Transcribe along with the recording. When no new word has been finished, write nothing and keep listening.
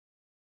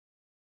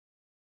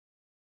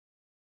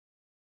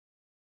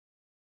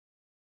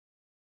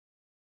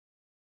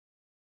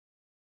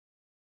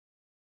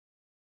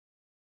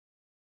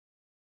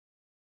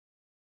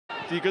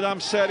Digon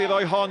amser I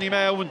roi hon I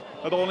mewn.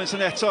 Y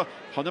Rawlinson eto.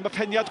 Hon am y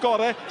peniad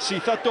gore.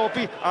 Syth a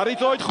Dobi ar ei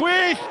droed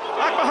chwith.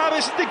 Ac mae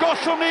Harris yn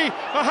digollwng ni.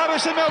 Mae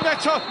Harris yn mewn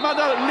eto. Mae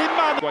yna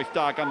liman. Gwaith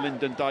da gan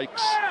Lyndon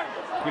Dykes.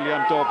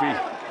 William Dobi.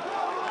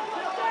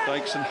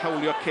 Dykes yn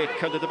hawlio cic.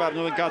 Ond y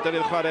dyfarnwr yn gadael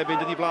i'r chwarae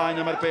fynd yn ei blaen.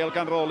 A mae'r bêl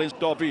gan Rawlins.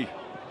 Dobi.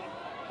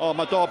 O,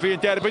 mae Dobi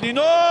yn derbyn I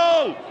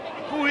nôl.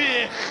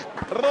 Gwych.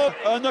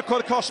 Yn y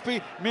cwr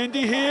Cosby. Mynd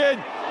I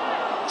hun.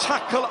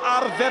 Tackle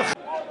ar ferch.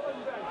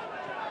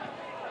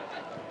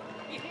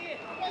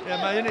 Ie,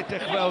 mae'n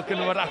edrych fel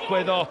gyda fo'r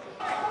agwedd o.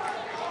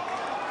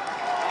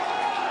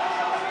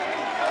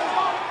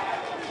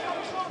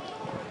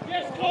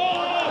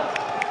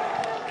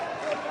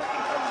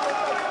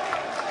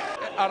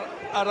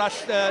 Arall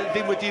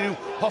ddim wedi rhyw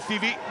hoffi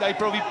fi, neu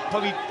brofi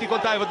pan fi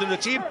digon da I fod yn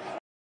y tîm.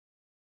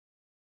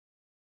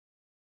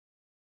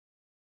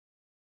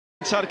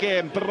 Ta'r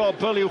gêm,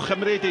 brobl i'w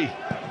chymryd I.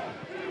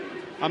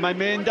 A mae'n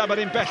mynd am yr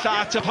un bella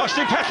at y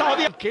postyn pella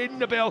oddi.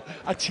 Cyn y bêl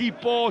a ti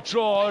bo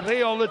tro,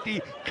 reol ydi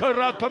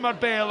cyrraedd pan mae'r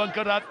bêl yn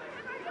cyrraedd.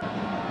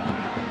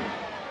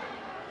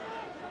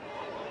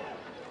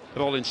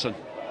 Rawlinson.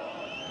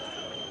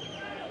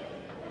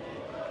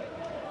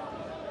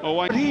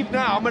 Rhif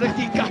na, mae'n eich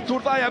di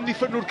gadw'r ddau am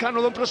ddiffynwr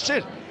canol yn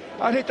brysur.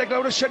 A rhedeg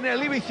lawr y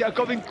Connell I weithiau,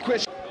 gofyn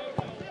cwest.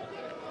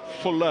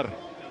 Fuller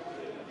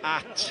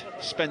at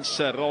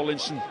Spencer,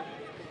 Rawlinson.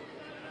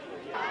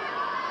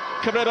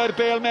 Cyfredoi'r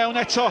bêl mewn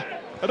eto.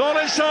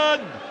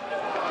 Rawlinson!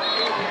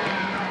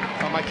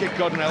 A mae cic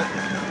Connell.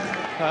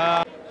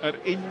 Yr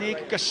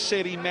unig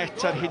gysur I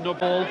met ar hyn o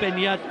bol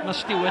beniad, mae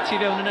Stewart I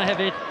fewn yna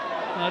hefyd.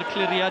 Mae'r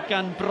cliriad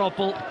gan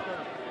Brobl.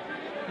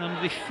 Am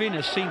ddiffyn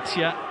y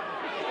seintia.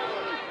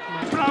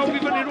 Braw I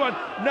fyny rwan,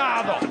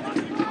 naddo.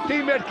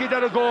 Dim ergyd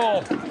ar y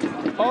gol.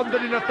 Ond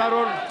yn un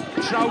adarwr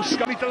traws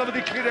gan I dylai fod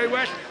I clirio I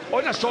well.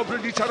 Oedd na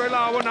sobryd I taro I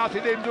law o nath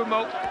I ddim dwi'n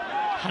meddwl.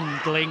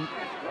 Handling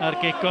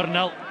ar gig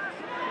Connell.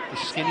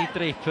 Disgyn I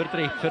Draper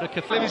y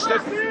cyffredin.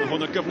 Mae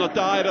hwn yn gyfnod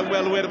da i'r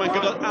ymwelwyr, mae'n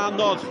gyfnod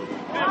anodd.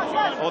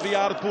 Oddi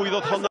ar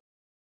bwyddodd hwnna.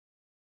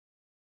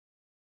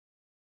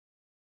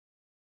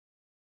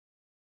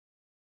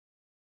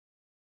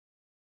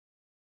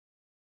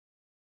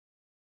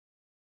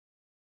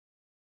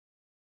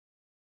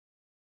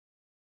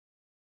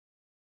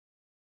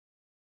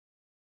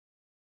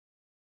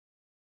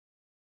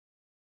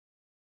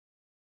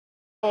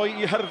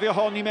 I hyrddio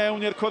hon I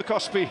mewn i'r cwr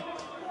Cosby.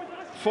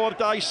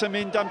 4-2 yn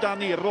mynd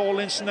amdani,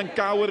 Rawlinson yn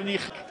gawr yn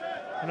ich.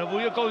 Yna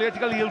fwy o goliau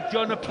wedi cael ei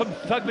ildio yn y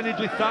 15 munud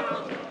dwytha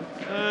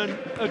yn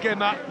y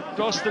gema,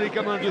 dros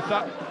 30 munud dwytha.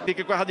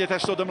 Dig y gwahaniaeth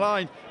ers dod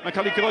ymlaen, mae'n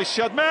cael ei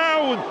groesiad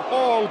mewn!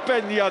 O,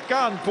 beniad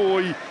gan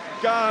bwy,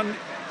 gan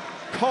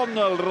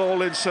Connell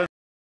Rawlinson.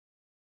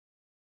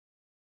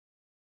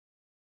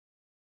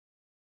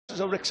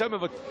 So Wrexham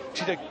efo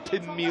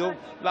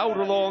 35,000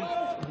 lawr o lôn.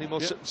 Ni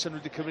mo sy'n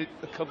wedi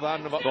cymryd y cyfle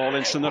arno fo.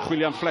 Rawlinson a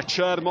chwiliam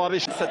Fletcher,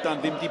 Morris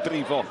Llydan ddim di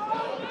brifo.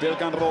 Y bil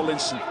gan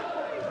Rawlinson.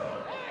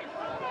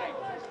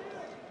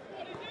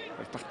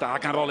 Roedd bach da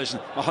gan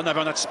Rawlinson. Mae hwnna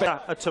fewn at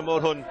sbel. Y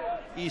tymor hwn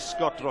I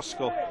Scott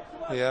Roscoe.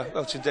 Ie,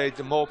 fel ti'n dweud,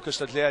 y mob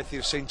cystadleuaeth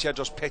i'r seintiau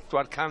dros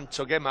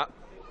 400 o gema.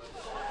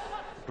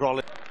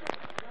 Rawlinson.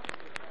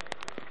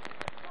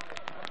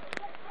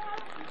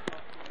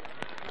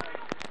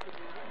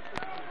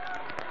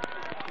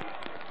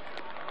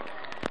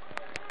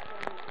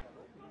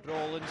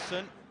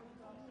 Rawlinson,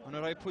 ond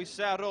yn rhoi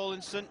pwysau ar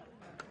Rawlinson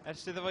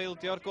ers iddo fo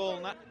ildio'r gol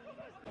na.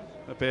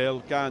 Y bêl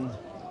gan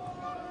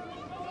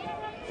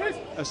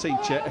y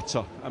seintiau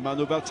eto, a maen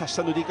nhw fel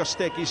tasan nhw wedi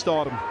gostegu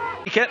storm.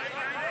 Yeah,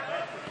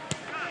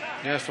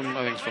 I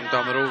think it's from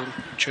down the road.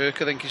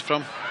 Chirk, I think he's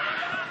from.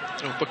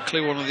 Or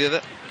Buckley, one or the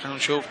other.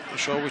 Can't sure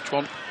which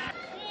one.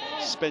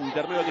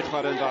 Spender mae wedi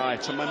chwarae'n dda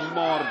eto, mae'n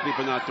mor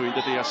ddibynadwy yn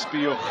dydi, a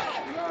sbiwch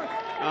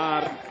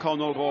ar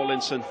Connell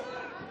Rawlinson.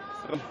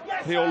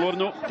 Rheolwr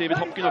nhw, David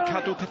Hopkins o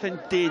cadw pethau'n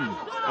dyn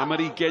am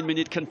yr 20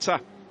 munud cynta.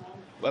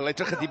 Wel,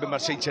 edrych ydi beth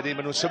mae'r seintiau ni,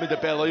 maen nhw'n symud y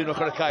bel o un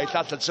ochr y cae,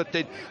 llall yn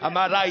sydyn, a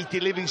mae rhaid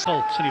I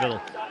Livingston. Sy'n I feddwl.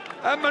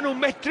 Maen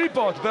nhw'n medru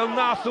bod fel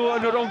nath nhw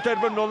yn y rownd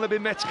derfynol neu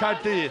byd Met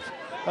Caerdydd.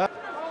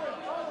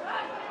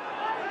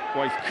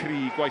 Gwaith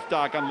cri, gwaith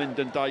da gan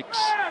Lyndon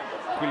Dykes.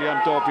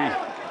 William Dobi.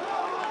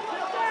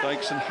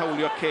 Dykes yn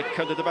hawlio cic,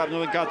 ond y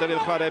dyfarnwr yn gadael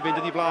i'r chwarae fynd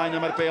yn ei blaen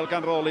am yr bêl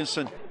gan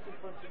Rawlinson.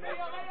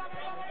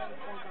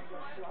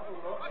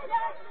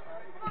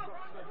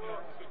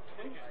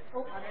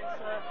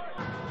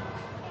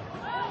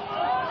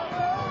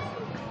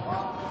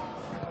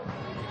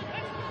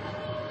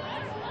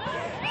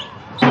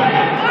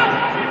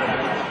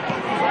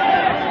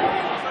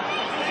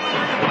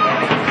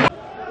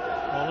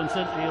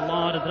 Rawlinson, a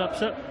lot of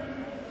drops up.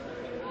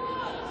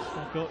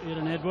 Stuck out here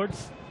in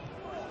Edwards.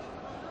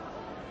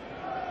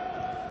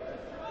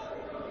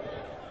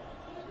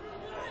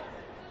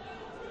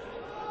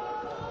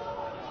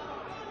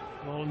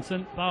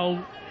 Rawlinson, bawb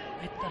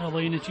edrych o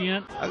lein y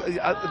gian.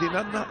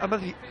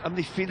 Am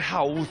ddiffyn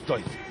hawdd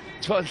doedd.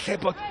 Yn lle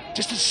bod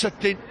jyst yn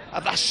sydyn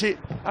a ddasu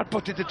ar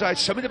bodyd y draed,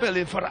 symud y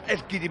belyn ffordd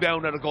ergyd I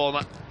mewn ar y gol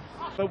yna.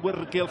 Y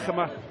wyrgylch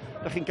yma,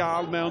 da chi'n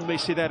gael mewn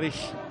meysydd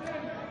eraill.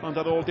 Ond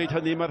ar ôl deud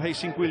hynny, mae rhai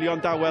sy'n gwylio'n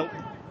dawel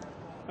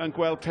yn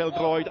gweld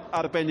pêl-droed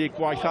arbennig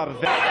gwaith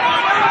arfer.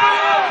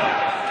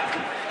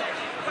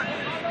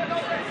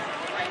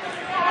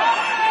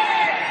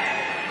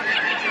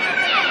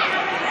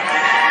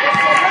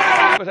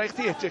 Mae rhaid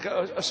chdi edrych,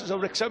 os oes o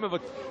Wrexham efo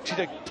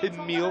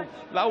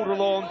 35,000 lawr o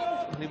lôn,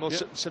 ni mo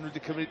sy'n wedi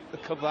cymryd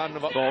y cyfla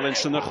arno fo.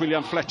 Rawlinson yn chwilio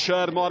am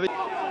Fletcher, mor...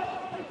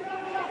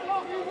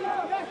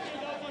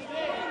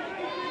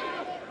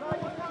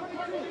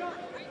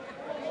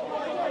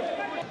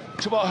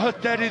 Ti'n bod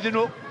hyder iddyn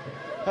nhw.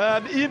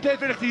 Un peth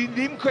fydd chdi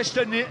ddim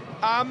cwestiynu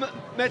am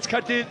Met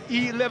Caerdydd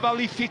i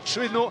lefel i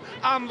ffitrwydd nhw,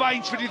 am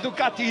faint fydd nhw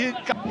gadi hyn.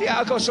 Ia,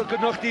 ac os o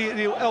gynnwch chi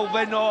rhyw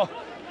elfen o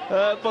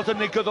bod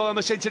yn negyddol am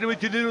y sentr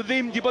wedyn nhw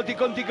ddim di bod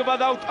digon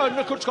digyfaddawd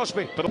yn y cwrt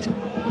Cosby.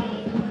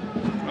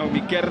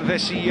 Mi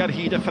gerddes i ar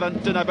hyd y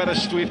ffrant yn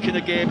Aberystwyth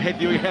cyn y gêm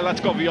heddiw i hel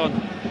atgofion.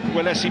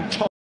 Weles i'n